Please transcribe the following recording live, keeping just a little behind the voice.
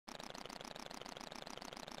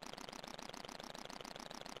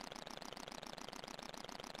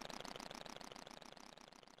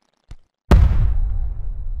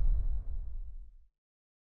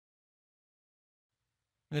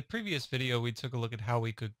In the previous video, we took a look at how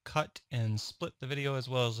we could cut and split the video as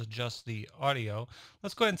well as adjust the audio.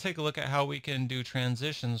 Let's go ahead and take a look at how we can do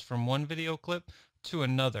transitions from one video clip to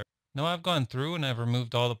another. Now I've gone through and I've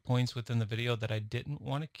removed all the points within the video that I didn't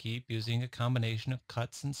want to keep using a combination of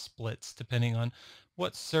cuts and splits depending on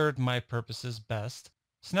what served my purposes best.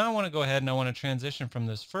 So now I want to go ahead and I want to transition from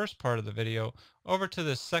this first part of the video over to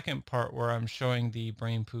the second part where I'm showing the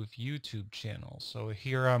Poof YouTube channel. So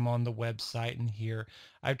here I'm on the website and here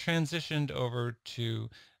I've transitioned over to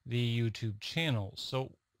the YouTube channel.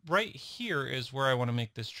 So right here is where I want to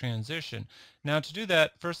make this transition. Now to do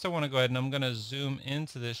that, first I want to go ahead and I'm going to zoom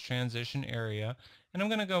into this transition area and I'm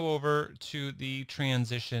going to go over to the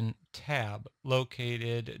transition tab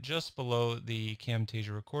located just below the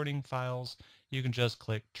Camtasia recording files. You can just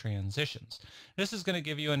click transitions. This is going to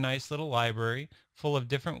give you a nice little library full of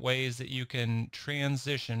different ways that you can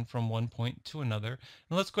transition from one point to another.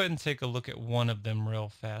 And let's go ahead and take a look at one of them real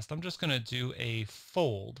fast. I'm just going to do a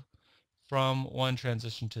fold from one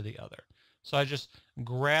transition to the other. So I just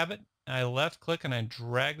grab it, I left click and I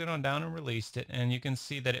dragged it on down and released it, and you can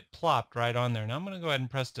see that it plopped right on there. Now I'm going to go ahead and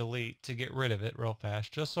press delete to get rid of it real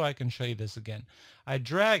fast just so I can show you this again. I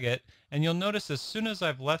drag it and you'll notice as soon as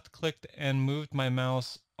I've left clicked and moved my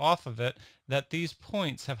mouse off of it that these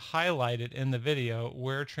points have highlighted in the video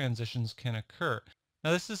where transitions can occur.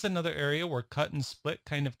 Now this is another area where cut and split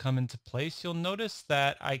kind of come into place. You'll notice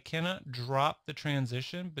that I cannot drop the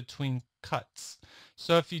transition between cuts.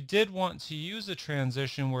 So if you did want to use a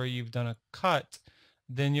transition where you've done a cut,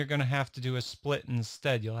 then you're going to have to do a split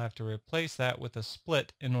instead. You'll have to replace that with a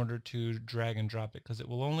split in order to drag and drop it because it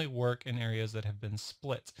will only work in areas that have been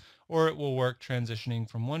split, or it will work transitioning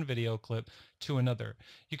from one video clip to another.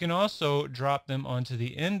 You can also drop them onto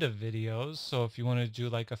the end of videos. So if you want to do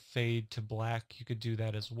like a fade to black, you could do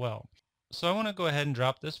that as well. So I want to go ahead and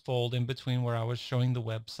drop this fold in between where I was showing the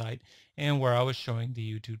website and where I was showing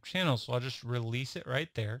the YouTube channel. So I'll just release it right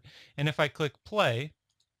there. And if I click play,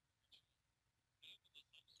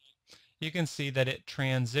 you can see that it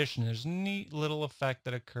transitions. There's a neat little effect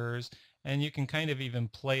that occurs, and you can kind of even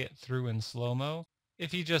play it through in slow-mo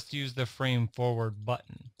if you just use the frame forward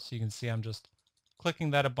button. So you can see I'm just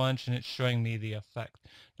clicking that a bunch and it's showing me the effect.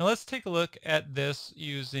 Now let's take a look at this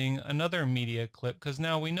using another media clip, because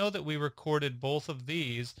now we know that we recorded both of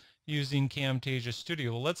these using Camtasia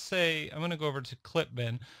Studio. Well, let's say, I'm going to go over to Clip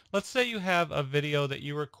Bin. Let's say you have a video that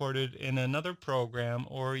you recorded in another program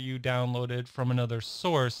or you downloaded from another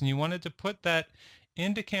source and you wanted to put that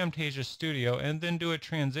into Camtasia Studio and then do a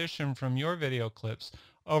transition from your video clips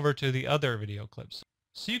over to the other video clips.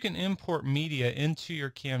 So you can import media into your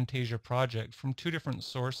Camtasia project from two different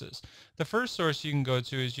sources. The first source you can go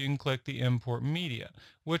to is you can click the Import Media,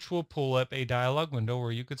 which will pull up a dialog window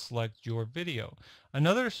where you could select your video.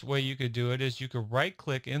 Another way you could do it is you could right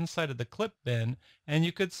click inside of the clip bin and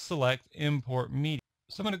you could select Import Media.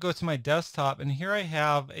 So I'm going to go to my desktop and here I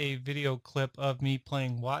have a video clip of me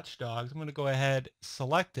playing Watch Dogs. I'm going to go ahead,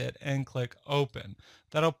 select it and click Open.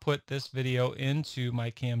 That'll put this video into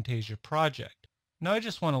my Camtasia project. Now I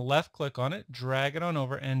just want to left click on it, drag it on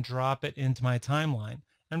over and drop it into my timeline.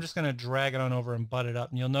 I'm just going to drag it on over and butt it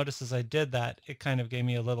up. And you'll notice as I did that, it kind of gave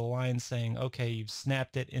me a little line saying, okay, you've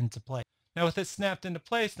snapped it into place. Now with it snapped into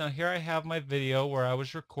place, now here I have my video where I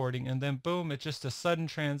was recording and then boom, it's just a sudden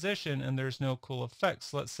transition and there's no cool effects.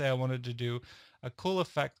 So let's say I wanted to do a cool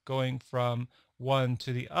effect going from one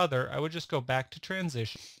to the other. I would just go back to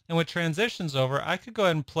transition. And with transitions over, I could go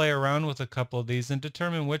ahead and play around with a couple of these and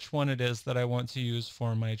determine which one it is that I want to use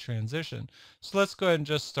for my transition. So let's go ahead and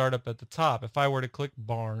just start up at the top. If I were to click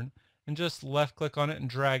Barn and just left click on it and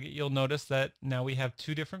drag it, you'll notice that now we have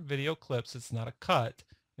two different video clips. It's not a cut.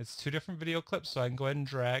 It's two different video clips, so I can go ahead and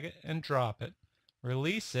drag it and drop it,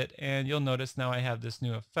 release it, and you'll notice now I have this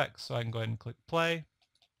new effect. So I can go ahead and click play.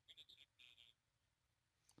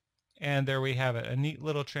 And there we have it, a neat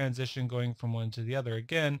little transition going from one to the other.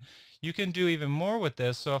 Again, you can do even more with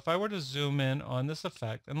this. So if I were to zoom in on this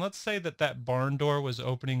effect, and let's say that that barn door was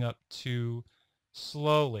opening up too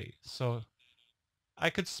slowly. So I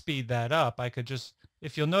could speed that up. I could just,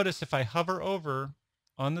 if you'll notice, if I hover over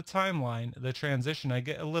on the timeline, the transition, I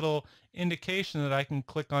get a little indication that I can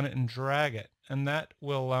click on it and drag it. And that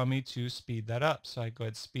will allow me to speed that up. So I go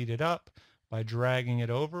ahead and speed it up by dragging it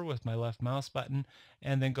over with my left mouse button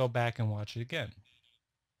and then go back and watch it again.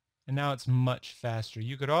 And now it's much faster.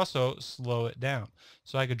 You could also slow it down.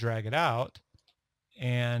 So I could drag it out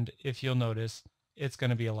and if you'll notice, it's going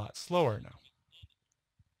to be a lot slower now.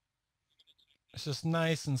 It's just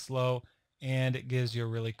nice and slow and it gives you a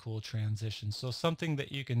really cool transition. So something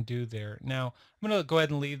that you can do there. Now, I'm going to go ahead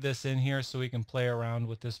and leave this in here so we can play around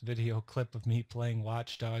with this video clip of me playing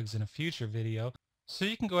Watch Dogs in a future video. So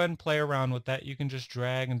you can go ahead and play around with that. You can just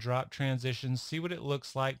drag and drop transitions, see what it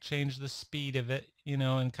looks like, change the speed of it,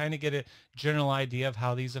 and kind of get a general idea of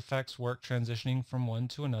how these effects work transitioning from one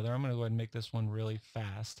to another. I'm going to go ahead and make this one really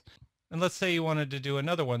fast. And let's say you wanted to do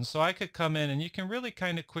another one. So I could come in and you can really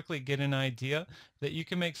kind of quickly get an idea that you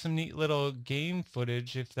can make some neat little game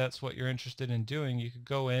footage if that's what you're interested in doing. You could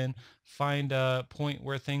go in, find a point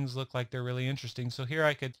where things look like they're really interesting. So here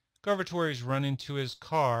I could go over to where he's running to his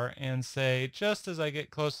car and say, just as I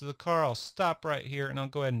get close to the car, I'll stop right here and I'll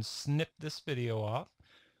go ahead and snip this video off.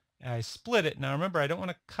 I split it. Now remember, I don't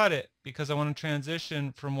want to cut it because I want to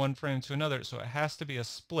transition from one frame to another. So it has to be a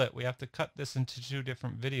split. We have to cut this into two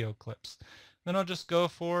different video clips. Then I'll just go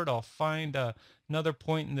forward. I'll find another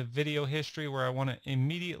point in the video history where I want to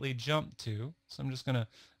immediately jump to. So I'm just going to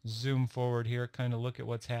zoom forward here, kind of look at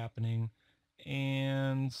what's happening.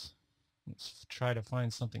 And let's try to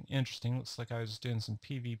find something interesting. Looks like I was doing some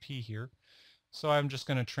PvP here. So I'm just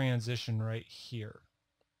going to transition right here.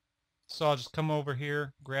 So I'll just come over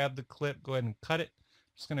here, grab the clip, go ahead and cut it.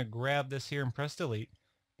 I'm just going to grab this here and press delete.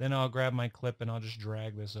 Then I'll grab my clip and I'll just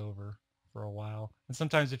drag this over for a while. And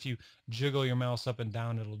sometimes if you jiggle your mouse up and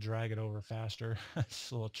down, it'll drag it over faster.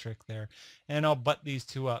 It's a little trick there. And I'll butt these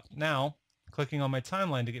two up. Now, clicking on my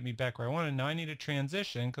timeline to get me back where I wanted. Now I need a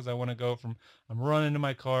transition because I want to go from I'm running to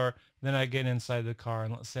my car, then I get inside the car,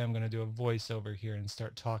 and let's say I'm going to do a voiceover here and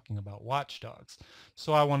start talking about Watch Dogs.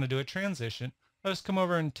 So I want to do a transition. Let's come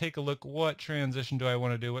over and take a look. What transition do I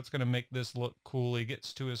want to do? What's going to make this look cool? He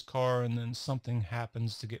gets to his car and then something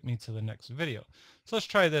happens to get me to the next video. So let's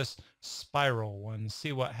try this spiral one,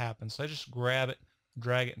 see what happens. So I just grab it,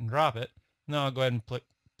 drag it, and drop it. Now I'll go ahead and click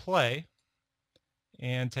play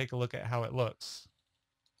and take a look at how it looks.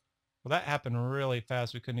 Well, that happened really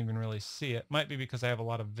fast. We couldn't even really see it. Might be because I have a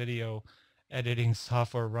lot of video editing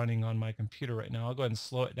software running on my computer right now. I'll go ahead and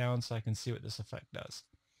slow it down so I can see what this effect does.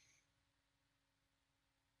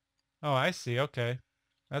 Oh, I see. Okay.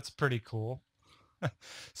 That's pretty cool.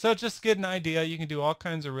 So just get an idea. You can do all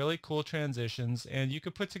kinds of really cool transitions, and you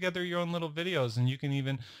could put together your own little videos, and you can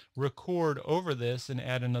even record over this and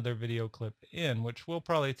add another video clip in, which we'll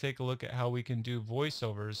probably take a look at how we can do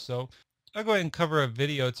voiceovers. So I'll go ahead and cover a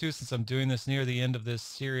video too, since I'm doing this near the end of this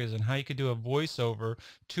series, and how you could do a voiceover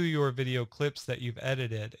to your video clips that you've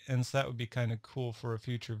edited. And so that would be kind of cool for a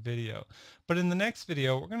future video. But in the next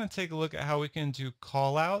video, we're going to take a look at how we can do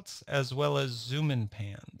call outs as well as zoom in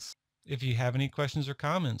pans. If you have any questions or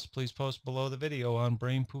comments, please post below the video on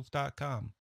brainpoof.com.